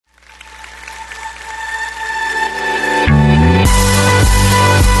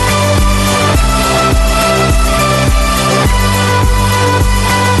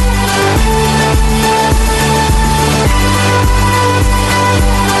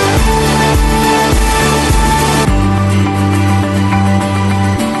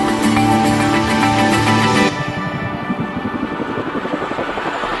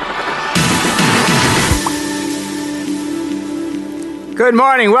Good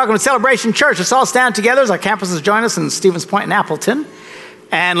morning. Welcome to Celebration Church. Let's all stand together as our campuses join us in Stevens Point and Appleton.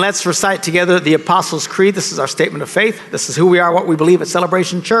 And let's recite together the Apostles' Creed. This is our statement of faith. This is who we are, what we believe at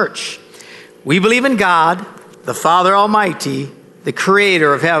Celebration Church. We believe in God, the Father Almighty, the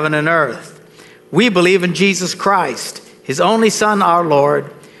creator of heaven and earth. We believe in Jesus Christ, his only Son, our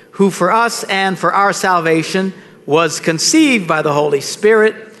Lord, who for us and for our salvation was conceived by the Holy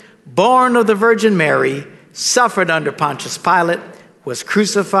Spirit, born of the Virgin Mary, suffered under Pontius Pilate, was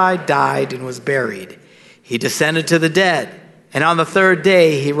crucified, died, and was buried. He descended to the dead, and on the third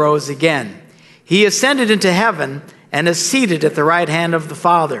day he rose again. He ascended into heaven and is seated at the right hand of the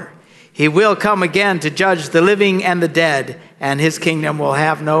Father. He will come again to judge the living and the dead, and his kingdom will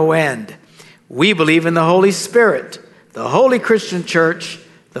have no end. We believe in the Holy Spirit, the holy Christian church,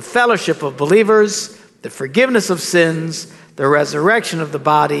 the fellowship of believers, the forgiveness of sins, the resurrection of the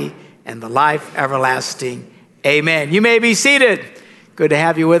body, and the life everlasting. Amen. You may be seated. Good to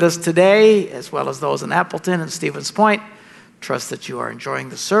have you with us today, as well as those in Appleton and Stevens Point. Trust that you are enjoying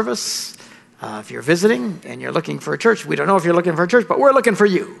the service. If you're visiting and you're looking for a church, we don't know if you're looking for a church, but we're looking for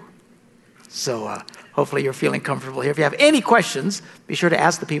you. So hopefully you're feeling comfortable here. If you have any questions, be sure to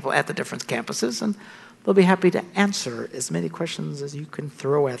ask the people at the different campuses, and they'll be happy to answer as many questions as you can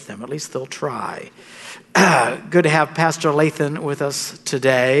throw at them. At least they'll try. Good to have Pastor Lathan with us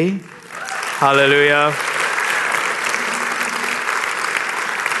today. Hallelujah.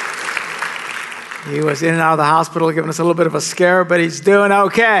 He was in and out of the hospital, giving us a little bit of a scare, but he's doing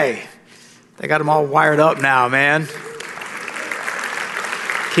okay. They got him all wired up now, man.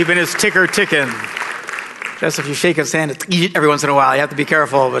 Keeping his ticker ticking. Just if you shake his hand every once in a while, you have to be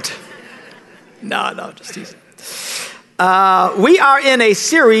careful, but no, just teasing. We are in a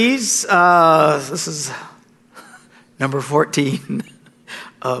series, this is number 14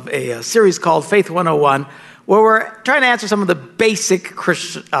 of a series called Faith 101, where we're trying to answer some of the basic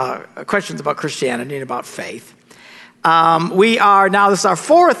questions about Christianity and about faith. This is our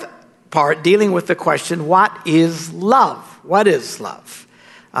fourth part, dealing with the question, what is love? What is love?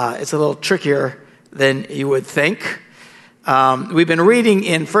 It's a little trickier than you would think. We've been reading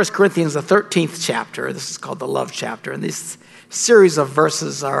in 1 Corinthians, the 13th chapter. This is called the love chapter. And this series of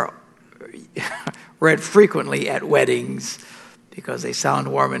verses are read frequently at weddings because they sound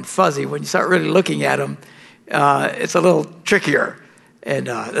warm and fuzzy. When you start really looking at them, it's a little trickier. And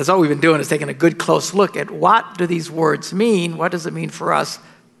that's all we've been doing is taking a good close look at what do these words mean? What does it mean for us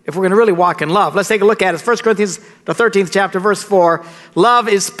if we're going to really walk in love? Let's take a look at it. 1 Corinthians, the 13th chapter, verse 4. Love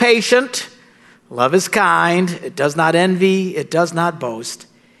is patient. Love is kind. It does not envy. It does not boast.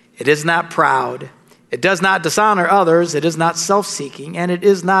 It is not proud. It does not dishonor others. It is not self-seeking. And it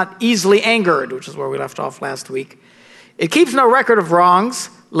is not easily angered, which is where we left off last week. It keeps no record of wrongs.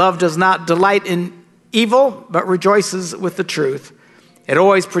 Love does not delight in evil, but rejoices with the truth. It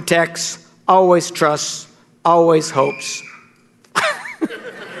always protects, always trusts, always hopes.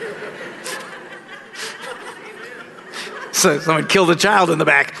 So someone killed a child in the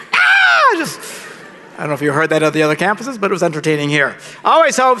back. I don't know if you heard that at the other campuses, but it was entertaining here.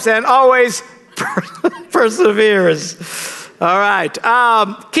 Always hopes and always perseveres. All right.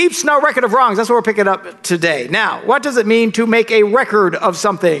 Keeps no record of wrongs. That's what we're picking up today. Now, what does it mean to make a record of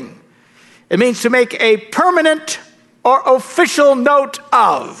something? It means to make a permanent or official note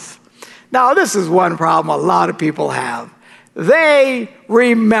of. Now, this is one problem a lot of people have. They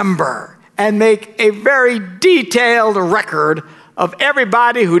remember and make a very detailed record of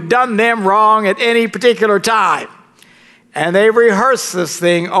everybody who done them wrong at any particular time. And they rehearse this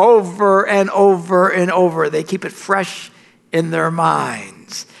thing over and over and over. They keep it fresh in their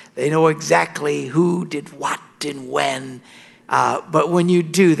minds. They know exactly who did what and when. But when you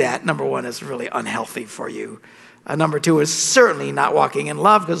do that, number one, it's really unhealthy for you. Number two is certainly not walking in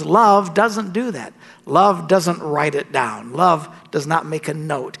love, because love doesn't do that. Love doesn't write it down. Love does not make a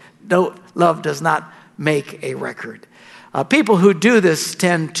note. Love does not make a record. People who do this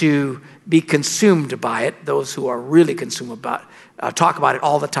tend to be consumed by it. Those who are really consumed about talk about it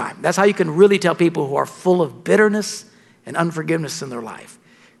all the time. That's how you can really tell people who are full of bitterness and unforgiveness in their life,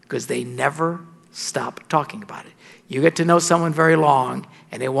 because they never stop talking about it. You get to know someone very long,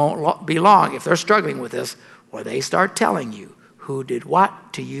 and it won't be long if they're struggling with this, where they start telling you who did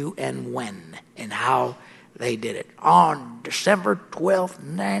what to you and when and how they did it. On December 12th,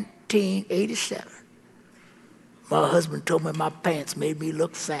 1987, my husband told me my pants made me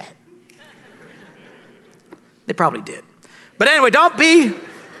look fat. They probably did. But anyway, don't be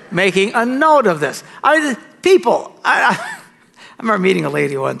making a note of this. I remember meeting a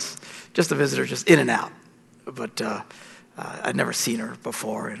lady once, just a visitor, just in and out. But I'd never seen her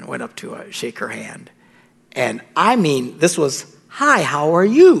before, and went up to shake her hand. And I mean, this was "Hi, how are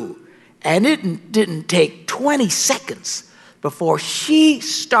you?" And it didn't take 20 seconds before she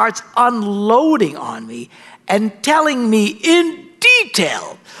starts unloading on me and telling me in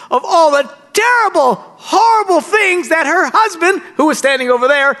detail of all the terrible, horrible things that her husband, who was standing over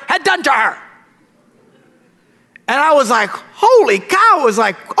there, had done to her. And I was like, holy cow, it was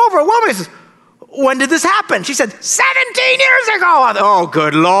like overwhelming. I said, "When did this happen?" She said, 17 years ago. I thought, oh,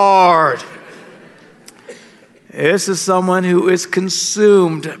 good Lord. This is someone who is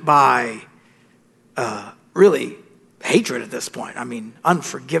consumed by really hatred at this point. I mean,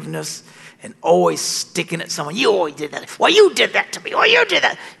 unforgiveness and always sticking at someone. "You always did that. Well, you did that to me. Well, you did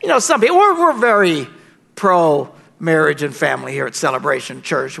that." You know, some people, we're very pro-marriage and family here at Celebration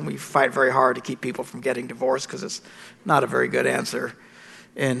Church, and we fight very hard to keep people from getting divorced because it's not a very good answer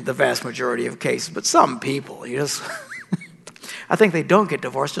in the vast majority of cases. But some people, I think they don't get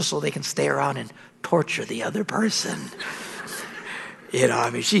divorced just so they can stay around and torture the other person.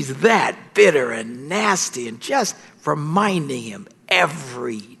 She's that bitter and nasty and just reminding him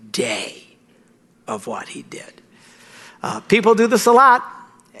every day of what he did. People do this a lot.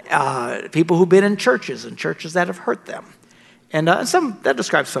 People who've been in churches and churches that have hurt them. And that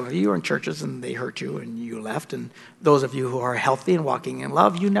describes some of you. You were in churches and they hurt you and you left. And those of you who are healthy and walking in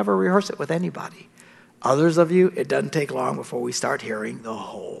love, you never rehearse it with anybody. Others of you, it doesn't take long before we start hearing the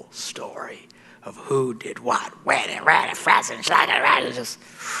whole story of who did what, when, and just,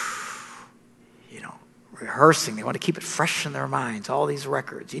 rehearsing. They want to keep it fresh in their minds, all these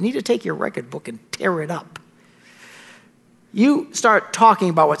records. You need to take your record book and tear it up. You start talking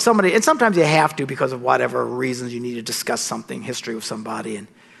about what somebody, and sometimes you have to because of whatever reasons you need to discuss something, history with somebody. And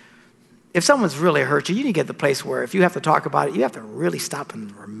if someone's really hurt you, you need to get to the place where if you have to talk about it, you have to really stop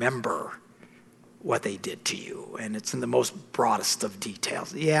and remember what they did to you. And it's in the most broadest of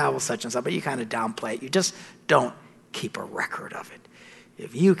details. Yeah, well, such and such, but you kind of downplay it. You just don't keep a record of it.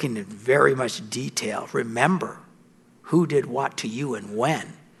 If you can in very much detail remember who did what to you and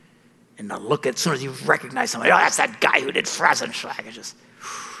when, and look at, as soon as you recognize somebody, oh, that's that guy who did Frasenschlag.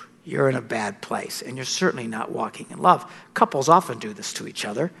 You're in a bad place, and you're certainly not walking in love. Couples often do this to each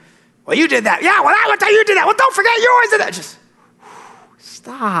other. Well, you did that. Yeah, well, I tell you did that. Well, don't forget you always did that. Just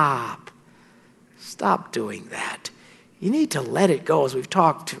stop. Stop doing that. You need to let it go, as we've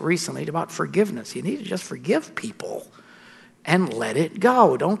talked recently about forgiveness. You need to just forgive people and let it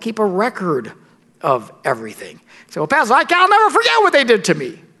go. Don't keep a record of everything. So, well, Pastor, I'll never forget what they did to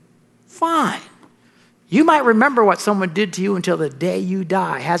me. Fine. You might remember what someone did to you until the day you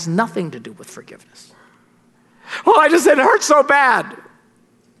die. It has nothing to do with forgiveness. Well, I just said it hurt so bad.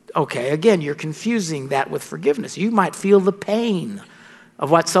 Okay, again, you're confusing that with forgiveness. You might feel the pain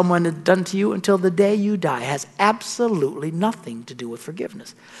of what someone had done to you until the day you die. It has absolutely nothing to do with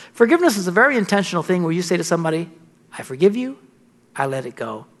forgiveness. Forgiveness is a very intentional thing where you say to somebody, I forgive you, I let it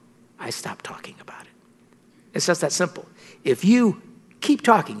go, I stop talking about it. It's just that simple. If you keep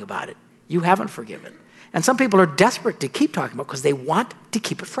talking about it, you haven't forgiven. And some people are desperate to keep talking about it because they want to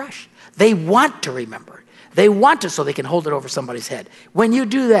keep it fresh. They want to remember it. They want it so they can hold it over somebody's head. When you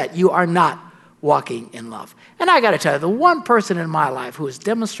do that, you are not walking in love. And I got to tell you, the one person in my life who has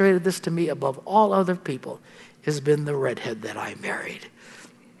demonstrated this to me above all other people has been the redhead that I married.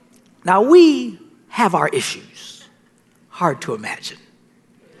 Now, we have our issues. Hard to imagine.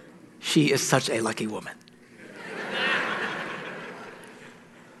 She is such a lucky woman.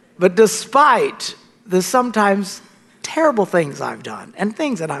 But despite the sometimes terrible things I've done and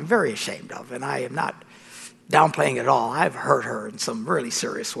things that I'm very ashamed of, and I am not downplaying it at all, I've hurt her in some really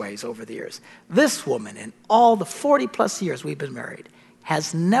serious ways over the years. This woman, in all the 40 plus years we've been married,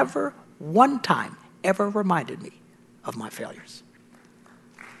 has never one time ever reminded me of my failures.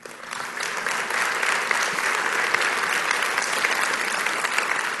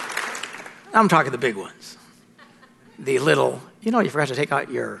 I'm talking the big ones. The little, you forgot to take out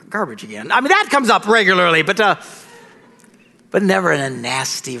your garbage again. I mean, that comes up regularly, but never in a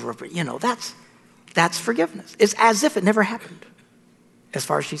nasty, that's forgiveness. It's as if it never happened, as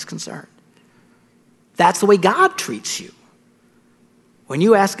far as she's concerned. That's the way God treats you. When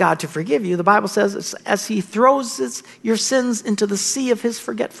you ask God to forgive you, the Bible says it's as he throws your sins into the sea of his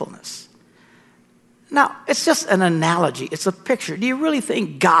forgetfulness. Now, it's just an analogy. It's a picture. Do you really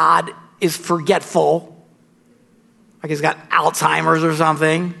think God is forgetful? Like he's got Alzheimer's or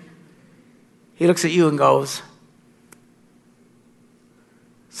something? He looks at you and goes,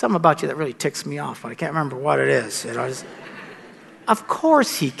 something about you that really ticks me off, but I can't remember what it is. Of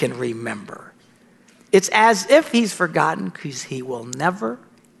course he can remember. It's as if he's forgotten because he will never,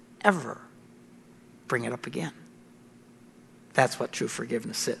 ever bring it up again. That's what true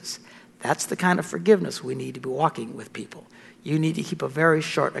forgiveness is. That's the kind of forgiveness we need to be walking with people. you need to keep a very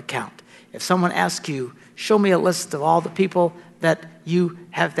short account. If someone asks you, show me a list of all the people that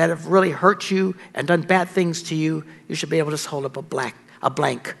have really hurt you and done bad things to you, you should be able to just hold up a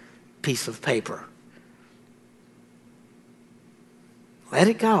blank piece of paper. Let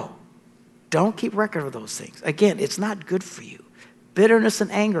it go. Don't keep record of those things. Again, it's not good for you. Bitterness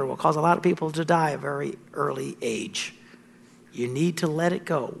and anger will cause a lot of people to die at a very early age. You need to let it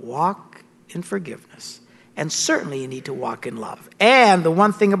go. Walk in forgiveness. And certainly you need to walk in love. And the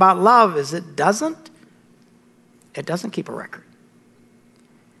one thing about love is it doesn't keep a record.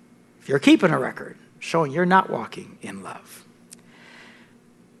 If you're keeping a record, showing you're not walking in love.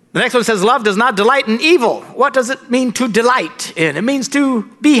 The next one says, love does not delight in evil. What does it mean to delight in? It means to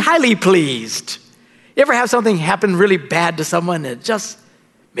be highly pleased. You ever have something happen really bad to someone and it just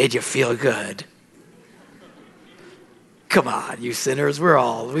made you feel good? Come on, you sinners, we've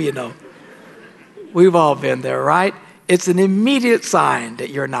all been there, right? It's an immediate sign that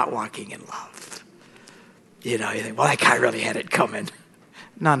you're not walking in love. You think, well, that guy really had it coming.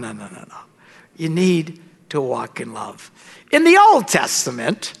 No. You need to walk in love. In the Old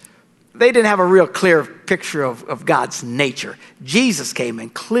Testament, they didn't have a real clear picture of God's nature. Jesus came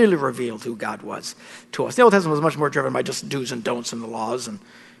and clearly revealed who God was to us. The Old Testament was much more driven by just do's and don'ts and the laws and,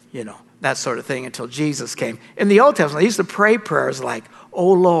 that sort of thing until Jesus came. In the Old Testament, they used to pray prayers like,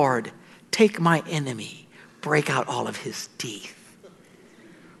 oh Lord, take my enemy, break out all of his teeth,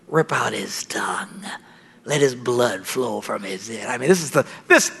 rip out his tongue, let his blood flow from his head. I mean, this is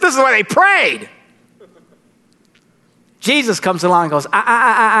why they prayed. Jesus comes along and goes,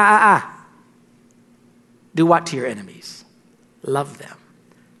 do what to your enemies? Love them.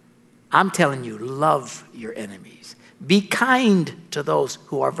 I'm telling you, love your enemies. Be kind to those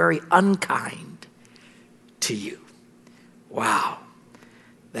who are very unkind to you. Wow.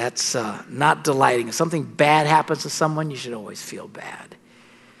 That's not delighting. If something bad happens to someone, you should always feel bad.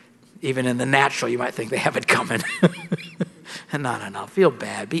 Even in the natural, you might think they have it coming. No. Feel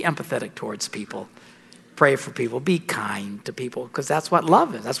bad. Be empathetic towards people. Pray for people. Be kind to people, because that's what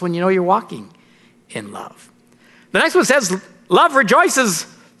love is. That's when you know you're walking in love. The next one says, love rejoices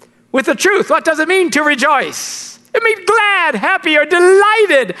with the truth. What does it mean to rejoice? It means glad, happy, or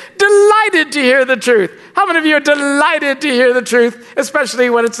delighted to hear the truth. How many of you are delighted to hear the truth, especially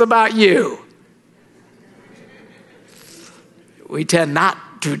when it's about you? We tend not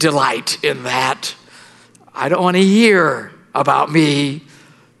to delight in that. I don't want to hear about me,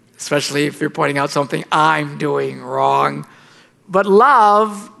 especially if you're pointing out something I'm doing wrong. But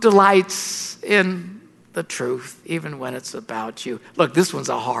love delights in the truth, even when it's about you. Look, this one's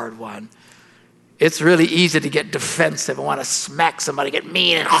a hard one. It's really easy to get defensive and want to smack somebody, get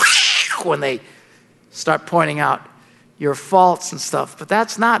mean, and when they start pointing out your faults and stuff. But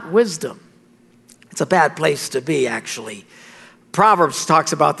that's not wisdom. It's a bad place to be, actually. Proverbs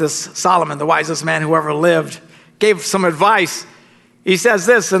talks about this. Solomon, the wisest man who ever lived, gave some advice. He says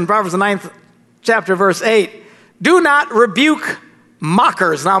this in Proverbs, the 9th chapter, verse 8. Do not rebuke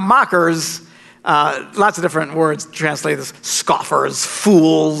mockers. Now, mockers, lots of different words translate this. Scoffers,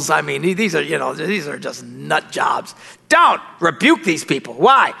 fools. I mean, these are just nut jobs. Don't rebuke these people.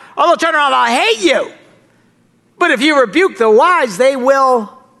 Why? Oh, they'll turn around and hate you. But if you rebuke the wise, they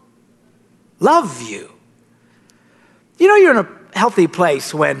will love you. You're in a healthy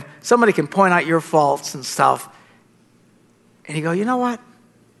place when somebody can point out your faults and stuff, and you go, you know what?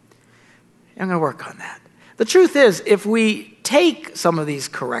 I'm going to work on that. The truth is, if we take some of these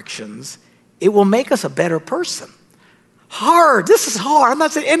corrections, it will make us a better person. Hard. This is hard. I'm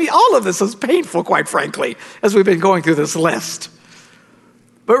not saying all of this is painful, quite frankly, as we've been going through this list.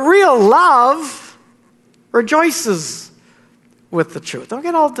 But real love rejoices with the truth. Don't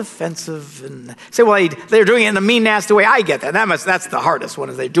get all defensive and say, well, they're doing it in a mean, nasty way. I get that. That's the hardest one,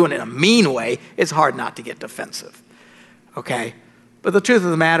 is they're doing it in a mean way. It's hard not to get defensive. Okay? But the truth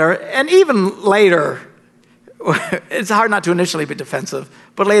of the matter, and even later, it's hard not to initially be defensive,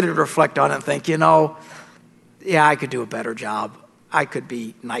 but later to reflect on it and think, yeah, I could do a better job. I could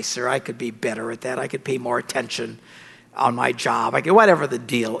be nicer. I could be better at that. I could pay more attention on my job. Whatever the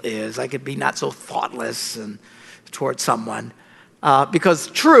deal is, I could be not so thoughtless and towards someone. Because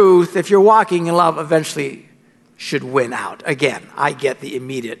truth, if you're walking in love, eventually should win out. Again, I get the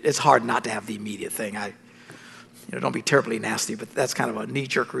immediate. It's hard not to have the immediate thing. Don't be terribly nasty, but that's kind of a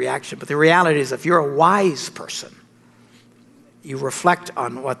knee-jerk reaction. But the reality is, if you're a wise person, you reflect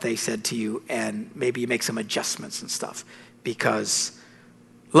on what they said to you, and maybe you make some adjustments and stuff, because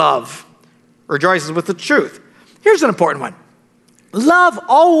love rejoices with the truth. Here's an important one. Love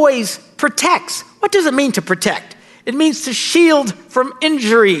always protects. What does it mean to protect? It means to shield from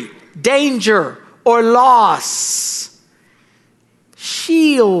injury, danger, or loss.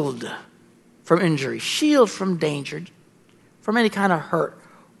 shield from injury, shield from danger, from any kind of hurt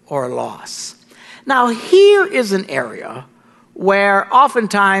or loss. Now, here is an area where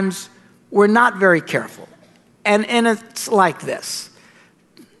oftentimes we're not very careful. And it's like this.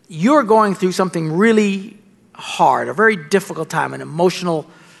 You're going through something really hard, a very difficult time, an emotional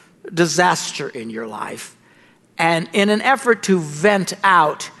disaster in your life. And in an effort to vent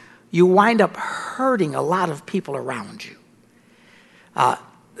out, you wind up hurting a lot of people around you.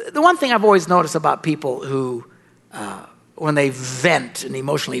 The one thing I've always noticed about people who, when they vent and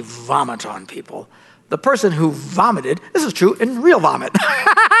emotionally vomit on people, the person who vomited, this is true in real vomit,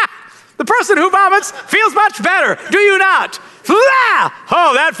 the person who vomits feels much better, do you not?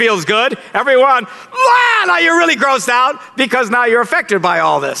 Oh, that feels good. Everyone, now you're really grossed out because now you're affected by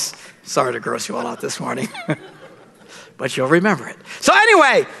all this. Sorry to gross you all out this morning, but you'll remember it. So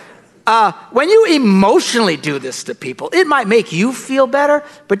anyway, when you emotionally do this to people, it might make you feel better,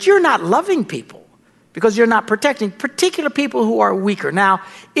 but you're not loving people because you're not protecting particular people who are weaker. Now,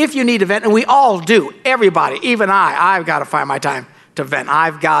 if you need to vent, and we all do, everybody, even I've got to find my time to vent.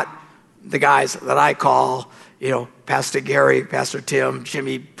 I've got the guys that I call, Pastor Gary, Pastor Tim,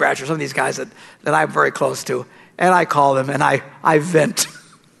 Jimmy Bratcher, some of these guys that I'm very close to, and I call them and I vent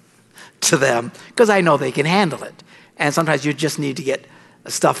to them because I know they can handle it. And sometimes you just need to get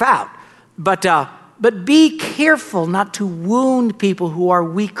stuff out. But be careful not to wound people who are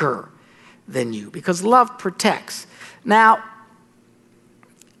weaker than you, because love protects. Now,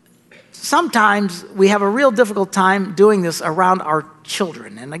 sometimes we have a real difficult time doing this around our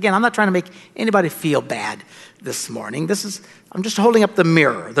children. And again, I'm not trying to make anybody feel bad this morning. I'm just holding up the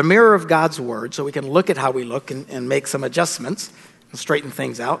mirror of God's word, so we can look at how we look and make some adjustments and straighten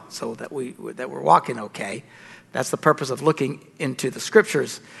things out so that we're walking okay. That's the purpose of looking into the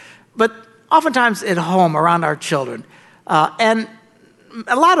scriptures. But oftentimes at home around our children, and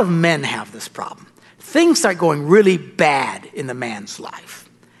a lot of men have this problem. Things start going really bad in the man's life.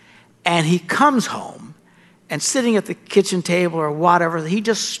 And he comes home and sitting at the kitchen table or whatever, he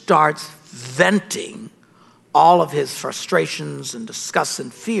just starts venting all of his frustrations and disgusts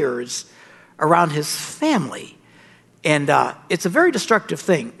and fears around his family. And it's a very destructive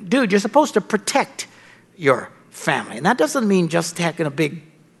thing. Dude, you're supposed to protect your family. And that doesn't mean just taking a big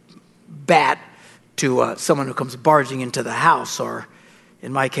bat to someone who comes barging into the house, or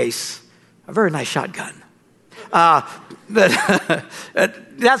in my case, a very nice shotgun.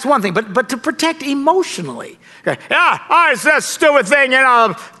 That's one thing, but to protect emotionally. Okay. Yeah, it's that stupid thing,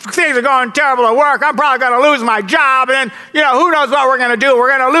 things are going terrible at work. I'm probably going to lose my job, and who knows what we're going to do.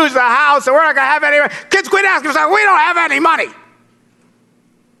 We're going to lose the house, and we're not going to have any money. Kids, quit asking us, we don't have any money.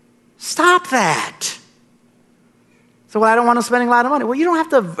 Stop that. So, I don't want to spend a lot of money. Well, you don't have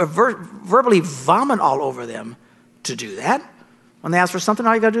to verbally vomit all over them to do that. When they ask for something,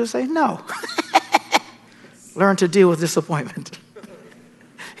 all you got to do is say no. Learn to deal with disappointment.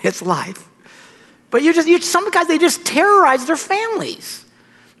 It's life. But some guys, they just terrorize their families.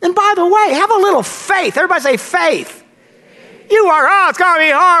 And by the way, have a little faith. Everybody say faith. It's going to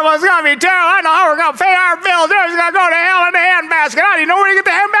be horrible. It's going to be terrible. I know how we're going to pay our bills. They're just going to go to hell in the handbasket. I don't even know where to get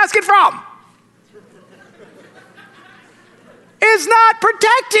the handbasket from. It's not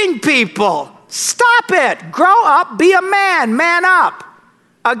protecting people. Stop it. Grow up. Be a man. Man up.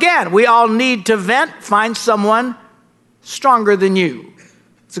 Again, we all need to vent. Find someone stronger than you.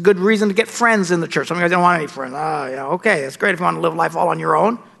 It's a good reason to get friends in the church. Some of you guys don't want any friends. Okay, that's great if you want to live life all on your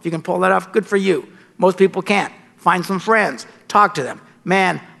own. If you can pull that off, good for you. Most people can't. Find some friends. Talk to them.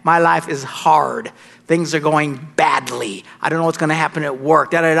 Man, my life is hard. Things are going badly. I don't know what's going to happen at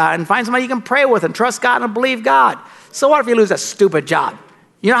work. And find somebody you can pray with and trust God and believe God. So what if you lose a stupid job?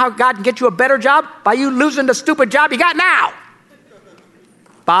 You know how God can get you a better job? By you losing the stupid job you got now.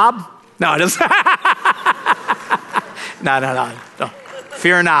 Bob? No, it isn't. No.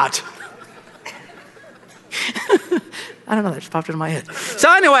 Fear not. I don't know, that just popped into my head.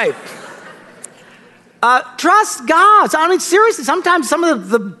 So anyway, trust God. So, seriously, sometimes some of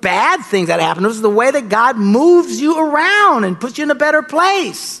the bad things that happen is the way that God moves you around and puts you in a better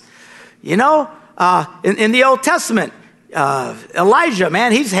place. In the Old Testament, Elijah,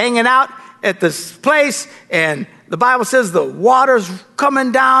 man, he's hanging out at this place, and the Bible says the water's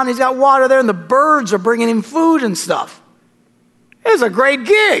coming down. He's got water there, and the birds are bringing him food and stuff. It's a great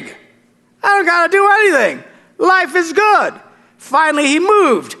gig. I don't got to do anything. Life is good. Finally, he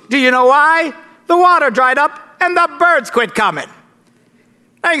moved. Do you know why? The water dried up, and the birds quit coming.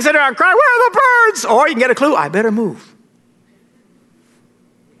 Now you can sit there and cry, where are the birds? Or you can get a clue, I better move.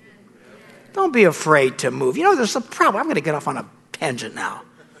 Don't be afraid to move. There's a problem. I'm going to get off on a tangent now.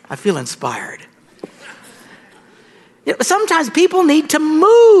 I feel inspired. Sometimes people need to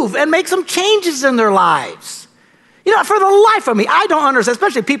move and make some changes in their lives. For the life of me, I don't understand,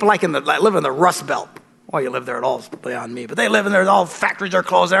 especially people like live in the Rust Belt. Well, you live there at all, it's beyond me. But they live in there, all factories are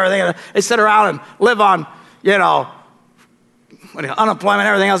closed and everything. And they sit around and live on, unemployment and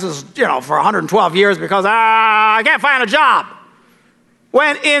everything else is, for 112 years because, I can't find a job.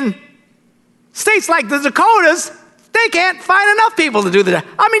 When in states like the Dakotas, they can't find enough people to do the job.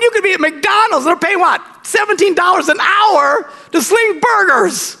 You could be at McDonald's, they're paying what? $17 an hour to sling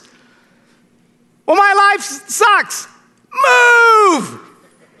burgers. Well, my life sucks. Move!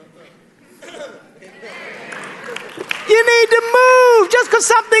 You need to move. Just because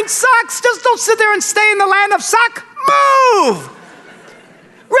something sucks, just don't sit there and stay in the land of suck. Move!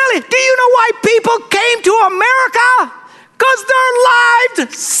 Really, do you know why people came to America? Because their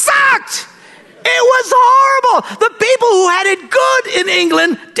lives sucked. It was horrible. The people who had it good in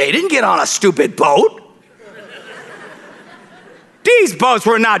England, they didn't get on a stupid boat. These boats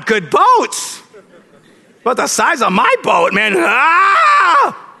were not good boats. But the size of my boat, man,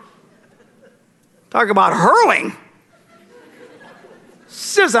 talk about hurling.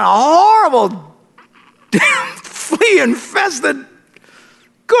 It's just a horrible, flea-infested,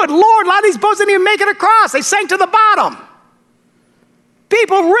 good Lord, a lot of these boats didn't even make it across. They sank to the bottom.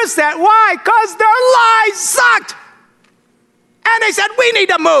 People risked that. Why? Because their lives sucked. And they said, we need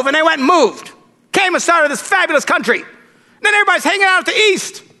to move. And they went and moved. Came and started this fabulous country. And then everybody's hanging out at the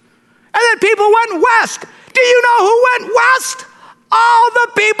east. And then people went west. Do you know who went west? All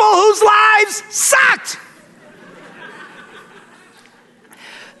the people whose lives sucked.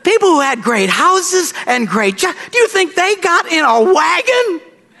 People who had great houses and great jobs. Do you think they got in a wagon?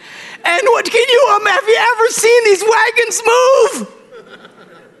 And have you ever seen these wagons move?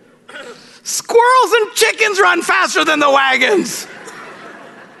 Squirrels and chickens run faster than the wagons.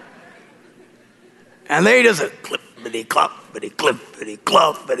 And they just clippity-cloppity,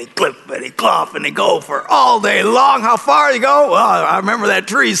 clippity-cloppity, clippity-clop, and they go for all day long. How far you go? Well, I remember that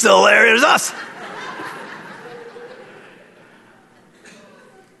tree still there. There's us.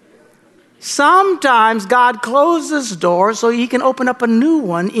 Sometimes God closes doors so he can open up a new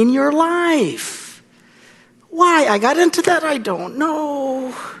one in your life. Why I got into that, I don't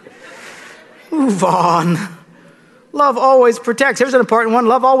know. Move on. Love always protects. Here's an important one.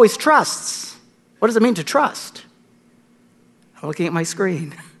 Love always trusts. What does it mean to trust? I'm looking at my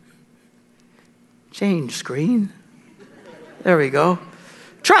screen. Change screen. There we go.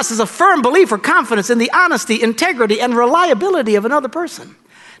 Trust is a firm belief or confidence in the honesty, integrity, and reliability of another person.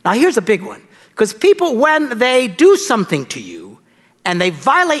 Now, here's a big one. Because people, when they do something to you and they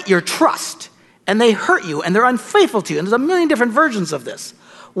violate your trust and they hurt you and they're unfaithful to you, and there's a million different versions of this.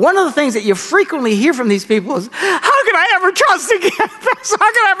 One of the things that you frequently hear from these people is, how can I ever trust again?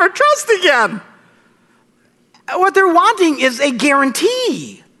 How can I ever trust again? What they're wanting is a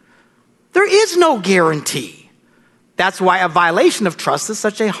guarantee. There is no guarantee. That's why a violation of trust is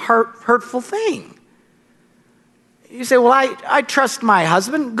such a hurtful thing. You say, well, I trust my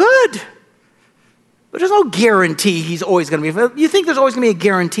husband. Good. But there's no guarantee he's always going to be. You think there's always going to be a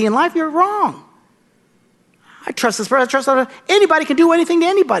guarantee in life? You're wrong. I trust this person. I trust that. Anybody can do anything to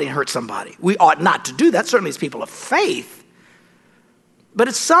anybody and hurt somebody. We ought not to do that, certainly as people of faith. But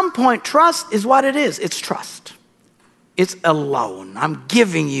at some point, trust is what it is. It's trust. It's a loan. I'm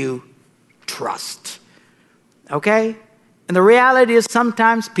giving you trust. Okay? And the reality is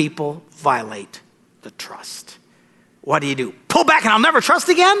sometimes people violate the trust. What do? Pull back and I'll never trust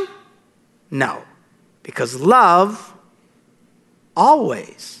again? No. Because love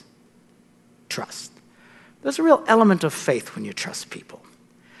always trusts. There's a real element of faith when you trust people.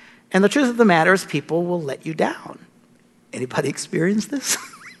 And the truth of the matter is people will let you down. Anybody experience this?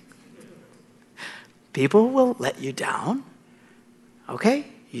 People will let you down. Okay?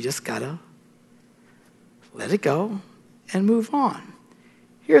 You just gotta let it go and move on.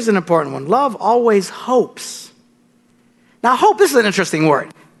 Here's an important one. Love always hopes. Now, hope, this is an interesting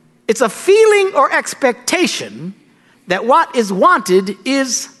word. It's a feeling or expectation that what is wanted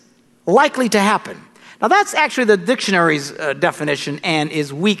is likely to happen. Now, that's actually the dictionary's definition and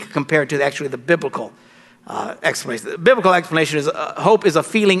is weak compared to the biblical explanation. The biblical explanation is hope is a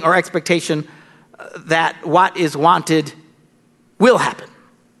feeling or expectation that what is wanted will happen.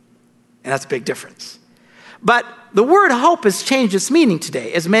 And that's a big difference. But the word hope has changed its meaning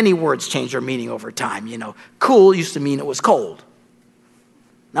today, as many words change their meaning over time. Cool used to mean it was cold.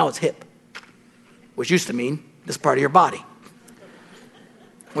 Now it's hip, which used to mean this part of your body.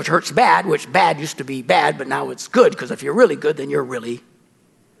 Which hurts bad, which bad used to be bad, but now it's good, because if you're really good, then you're really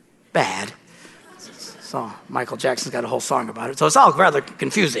bad. So Michael Jackson's got a whole song about it, so it's all rather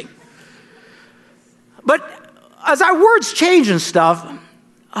confusing. But as our words change and stuff,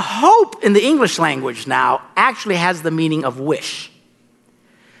 hope in the English language now actually has the meaning of wish.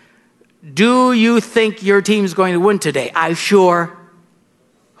 Do you think your team's going to win today? I sure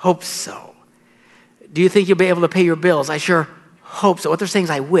hope so. Do you think you'll be able to pay your bills? I sure hope so. What they're saying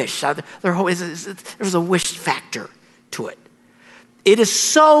is I wish. There's a wish factor to it. It is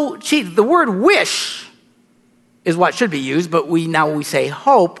so cheap. The word wish is what should be used, but we say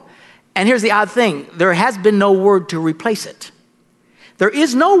hope. And here's the odd thing. There has been no word to replace it. There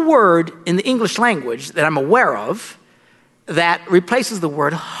is no word in the English language that I'm aware of that replaces the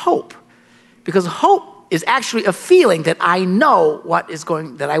word hope. Because hope is actually a feeling that I know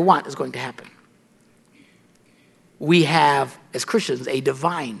that I want is going to happen. We have, as Christians, a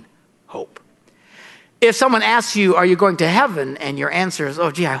divine hope. If someone asks you, are you going to heaven? And your answer is, oh,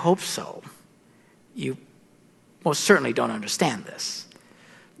 gee, I hope so. You most certainly don't understand this.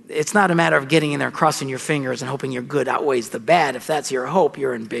 It's not a matter of getting in there, crossing your fingers, and hoping your good outweighs the bad. If that's your hope,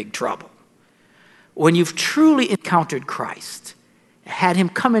 you're in big trouble. When you've truly encountered Christ, had him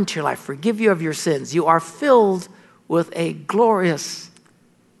come into your life, forgive you of your sins, you are filled with a glorious,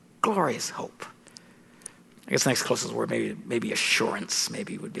 glorious hope. I guess the next closest word, maybe assurance,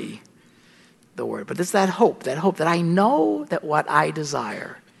 maybe would be the word. But it's that hope that I know that what I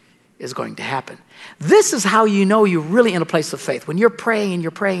desire is going to happen. This is how you know you're really in a place of faith. When you're praying and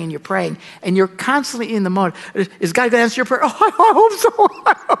you're praying and you're praying and you're constantly in the mode, is God going to answer your prayer? Oh, I hope so,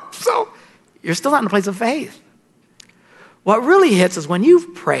 I hope so. You're still not in a place of faith. What really hits is when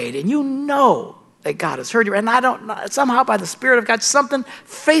you've prayed and you know that God has heard you, and somehow by the Spirit of God,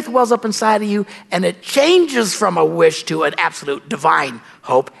 faith wells up inside of you, and it changes from a wish to an absolute divine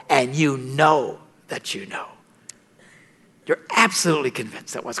hope, and you know that you know. You're absolutely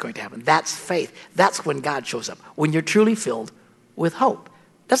convinced that what's going to happen. That's faith. That's when God shows up, when you're truly filled with hope.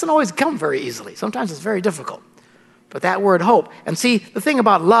 It doesn't always come very easily. Sometimes it's very difficult. But that word hope, and see, the thing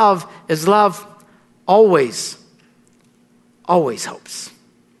about love is love always hopes.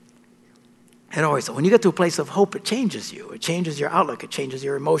 It always, when you get to a place of hope, it changes you. It changes your outlook. It changes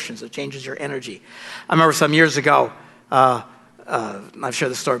your emotions. It changes your energy. I remember some years ago, I've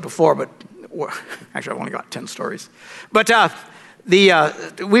shared this story before, but actually I've only got 10 stories. But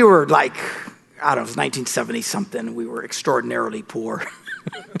we were like, I don't know, it was 1970 something. We were extraordinarily poor.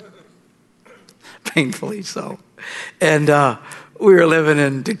 Painfully so. And we were living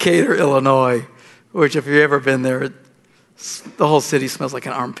in Decatur, Illinois, which if you've ever been there, the whole city smells like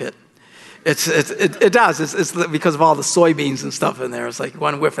an armpit. It does. It's because of all the soybeans and stuff in there. It's like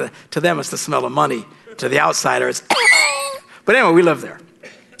one whiff of it. To them, it's the smell of money. To the outsider, it's... But anyway, we lived there.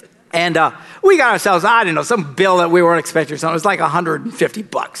 And we got ourselves, I don't know, some bill that we weren't expecting or something. It was like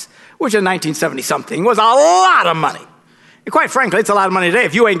 $150, which in 1970-something was a lot of money. And quite frankly, it's a lot of money today.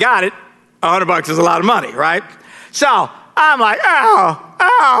 If you ain't got it, $100 is a lot of money, right? So I'm like, we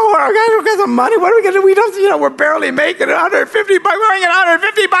got some money. What are we going to do? We don't, we're barely making $150. We're going to get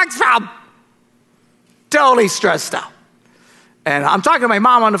 $150 from. Totally stressed out. And I'm talking to my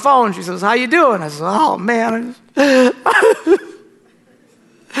mom on the phone. She says, how you doing? I said, oh, man. I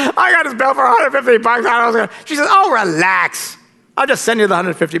got this bill for $150. She says, oh, relax. I'll just send you the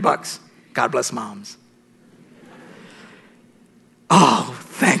 $150. God bless moms. Oh,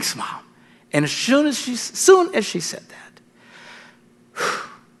 thanks, Mom. And as soon as she said that,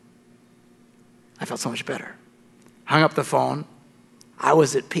 I felt so much better. Hung up the phone. I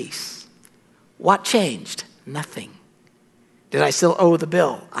was at peace. What changed? Nothing. Did I still owe the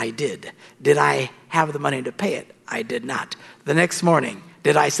bill? I did. Did I have the money to pay it? I did not. The next morning,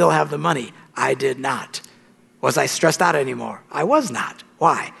 did I still have the money? I did not. Was I stressed out anymore? I was not.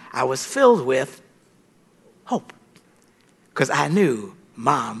 Why? I was filled with hope because I knew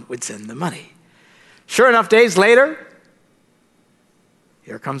Mom would send the money. Sure enough, days later,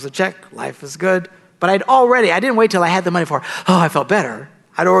 here comes the check. Life is good. But I didn't wait till I had the money for, I felt better.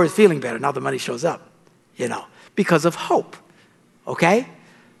 I'd already feeling better. Now the money shows up, because of hope, okay?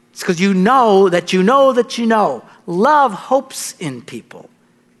 It's because you know that you know that you know. Love hopes in people,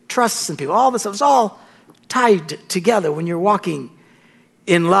 trusts in people. All this stuff is all tied together when you're walking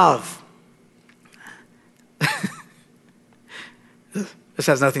in love. This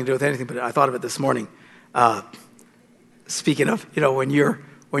has nothing to do with anything, but I thought of it this morning. Speaking of, when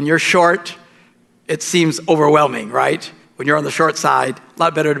you're short, it seems overwhelming, right? When you're on the short side, a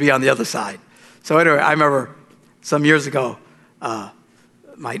lot better to be on the other side. So anyway, I remember some years ago,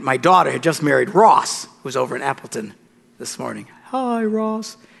 my daughter had just married Ross, who's over in Appleton this morning. Hi,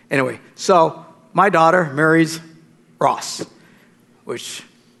 Ross. Anyway, so my daughter marries Ross, which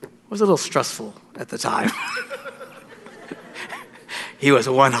was a little stressful at the time. He was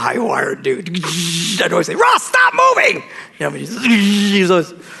one high-wired dude. I'd always say, Ross, stop moving! You know, he's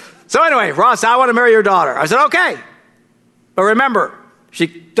always... So anyway, Ross, I want to marry your daughter. I said, okay. But remember, she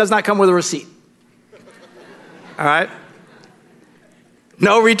does not come with a receipt. All right?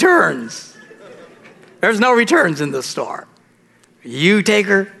 No returns. There's no returns in this store. You take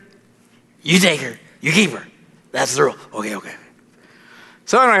her, you keep her. That's the rule. Okay.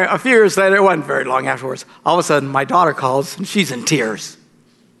 So anyway, a few years later, it wasn't very long afterwards, all of a sudden my daughter calls and she's in tears.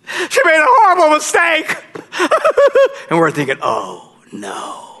 She made a horrible mistake. And we're thinking, oh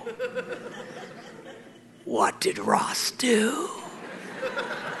no. What did Ross do?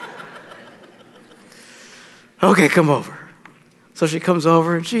 Okay, come over. So she comes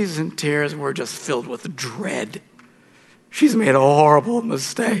over and she's in tears and we're just filled with dread. She's made a horrible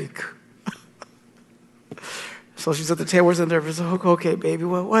mistake. So she's at the table, we're sitting there, okay, baby,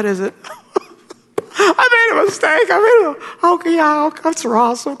 what is it? I made a mistake. Okay, yeah, that's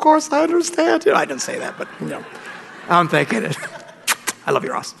Ross. Of course, I understand. You know, I didn't say that, but you know, I'm thinking it. I love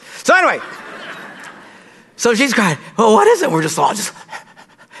you, Ross. So anyway, so she's crying. Well, what is it? We're just all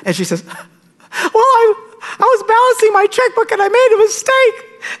and she says, well, I was balancing my checkbook and I made a mistake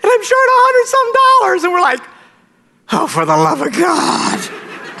and I'm short $100-some. And we're like, oh, for the love of God.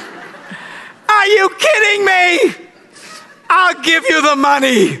 Are you kidding me? I'll give you the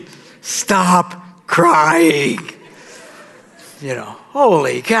money. Stop crying. You know,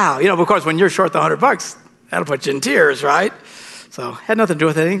 holy cow. You know, of course, when you're short the $100, that'll put you in tears, right? So had nothing to do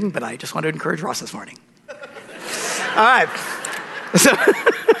with anything, but I just wanted to encourage Ross this morning. All right. So,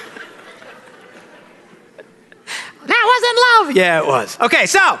 that wasn't love. Yeah, it was. Okay,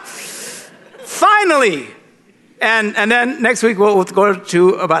 so finally, and then next week we'll go to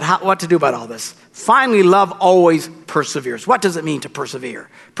about what to do about all this. Finally, love always perseveres. What does it mean to persevere?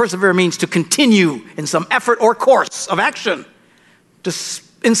 Persevere means to continue in some effort or course of action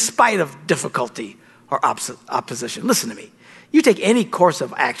in spite of difficulty or opposition. Listen to me. You take any course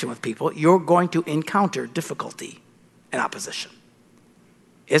of action with people, you're going to encounter difficulty and opposition.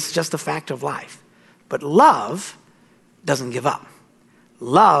 It's just a fact of life. But love doesn't give up.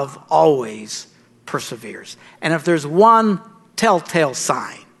 Love always perseveres. And if there's one telltale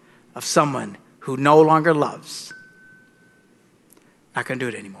sign of someone who no longer loves, not going to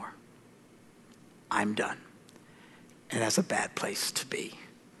do it anymore. I'm done. And that's a bad place to be.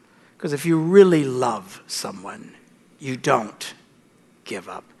 Because if you really love someone, you don't give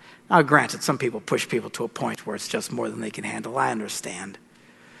up. Now, granted, some people push people to a point where it's just more than they can handle. I understand.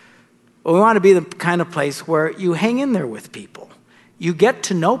 But we want to be the kind of place where you hang in there with people. You get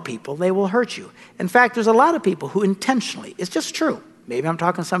to know people, they will hurt you. In fact, there's a lot of people who intentionally, it's just true. Maybe I'm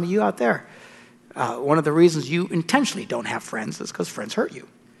talking to some of you out there. One of the reasons you intentionally don't have friends is because friends hurt you.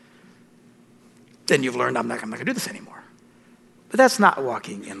 Then you've learned, I'm not going to do this anymore. But that's not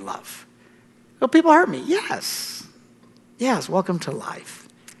walking in love. Well, people hurt me. Yes, welcome to life.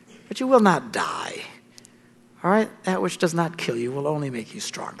 But you will not die. All right? That which does not kill you will only make you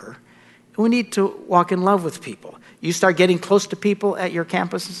stronger. And we need to walk in love with people. You start getting close to people at your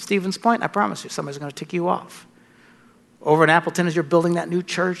campus in Stevens Point, I promise you, somebody's going to tick you off. Over in Appleton, as you're building that new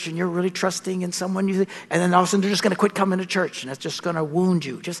church and you're really trusting in someone, and then all of a sudden they're just going to quit coming to church and it's just going to wound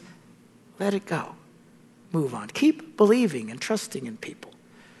you. Just let it go. Move on. Keep believing and trusting in people.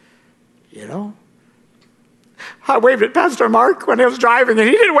 You know? I waved at Pastor Mark when he was driving and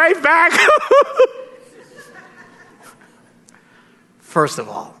he didn't wave back. First of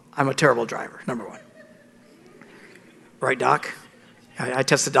all, I'm a terrible driver, number one. Right, Doc? I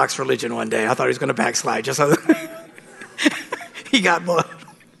tested Doc's religion one day. I thought he was going to backslide. Just so he got blood.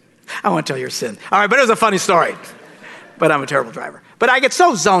 I won't tell your sin. All right, but it was a funny story. But I'm a terrible driver. But I get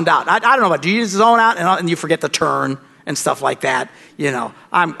so zoned out. I don't know about, do you zone out and you forget to turn and stuff like that? You know,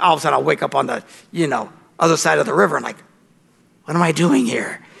 all of a sudden I'll wake up on the, other side of the river and like, what am I doing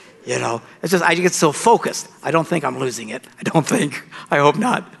here? You know, it's just, I get so focused. I don't think I'm losing it. I hope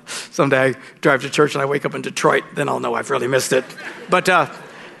not. Someday I drive to church and I wake up in Detroit, then I'll know I've really missed it. But, if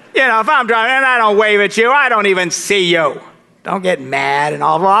I'm driving and I don't wave at you, I don't even see you. Don't get mad and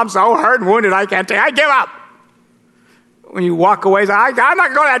all. Well, I'm so hurt and wounded, I can't take it. I give up. When you walk away, I'm not going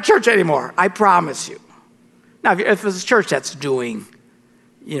to go to that church anymore. I promise you. Now, if it's a church that's doing,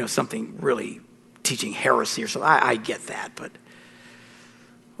 something really teaching heresy or something, I get that. But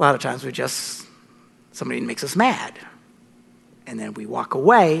a lot of times somebody makes us mad. And then we walk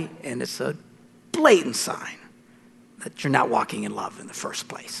away, and it's a blatant sign that you're not walking in love in the first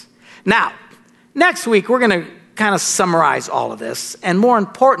place. Now, next week, we're going to kind of summarize all of this. And more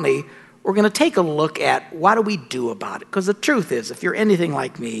importantly, we're going to take a look at what do we do about it. Because the truth is, if you're anything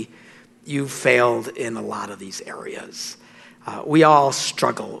like me, you've failed in a lot of these areas. We all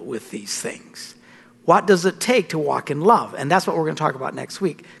struggle with these things. What does it take to walk in love? And that's what we're going to talk about next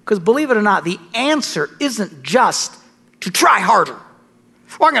week. Because believe it or not, the answer isn't just to try harder.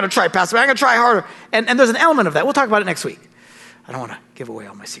 Well, I'm going to try, Pastor, I'm going to try harder. And there's an element of that. We'll talk about it next week. I don't want to give away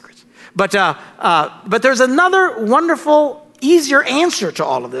all my secrets. But there's another wonderful, easier answer to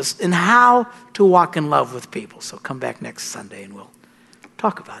all of this in how to walk in love with people. So come back next Sunday and we'll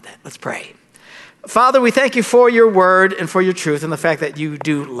talk about that. Let's pray. Father, we thank you for your word and for your truth and the fact that you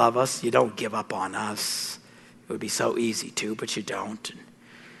do love us. You don't give up on us. It would be so easy to, but you don't.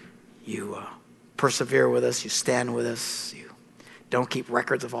 You persevere with us. You stand with us. You don't keep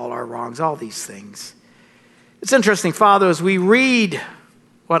records of all our wrongs, all these things. It's interesting, Father, as we read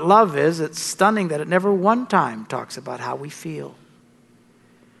what love is, it's stunning that it never one time talks about how we feel.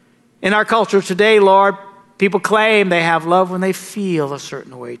 In our culture today, Lord, people claim they have love when they feel a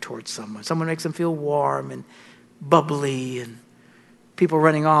certain way towards someone. Someone makes them feel warm and bubbly, and people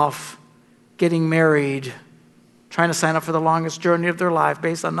running off, getting married, trying to sign up for the longest journey of their life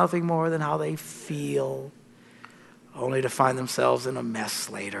based on nothing more than how they feel, only to find themselves in a mess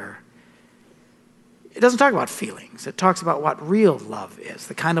later. It doesn't talk about feelings. It talks about what real love is,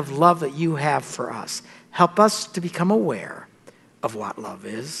 the kind of love that you have for us. Help us to become aware of what love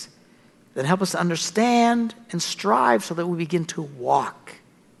is. Then help us to understand and strive so that we begin to walk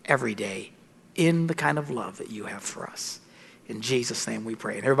every day in the kind of love that you have for us. In Jesus' name we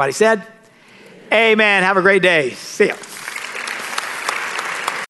pray. And everybody said, Amen. Have a great day. See ya.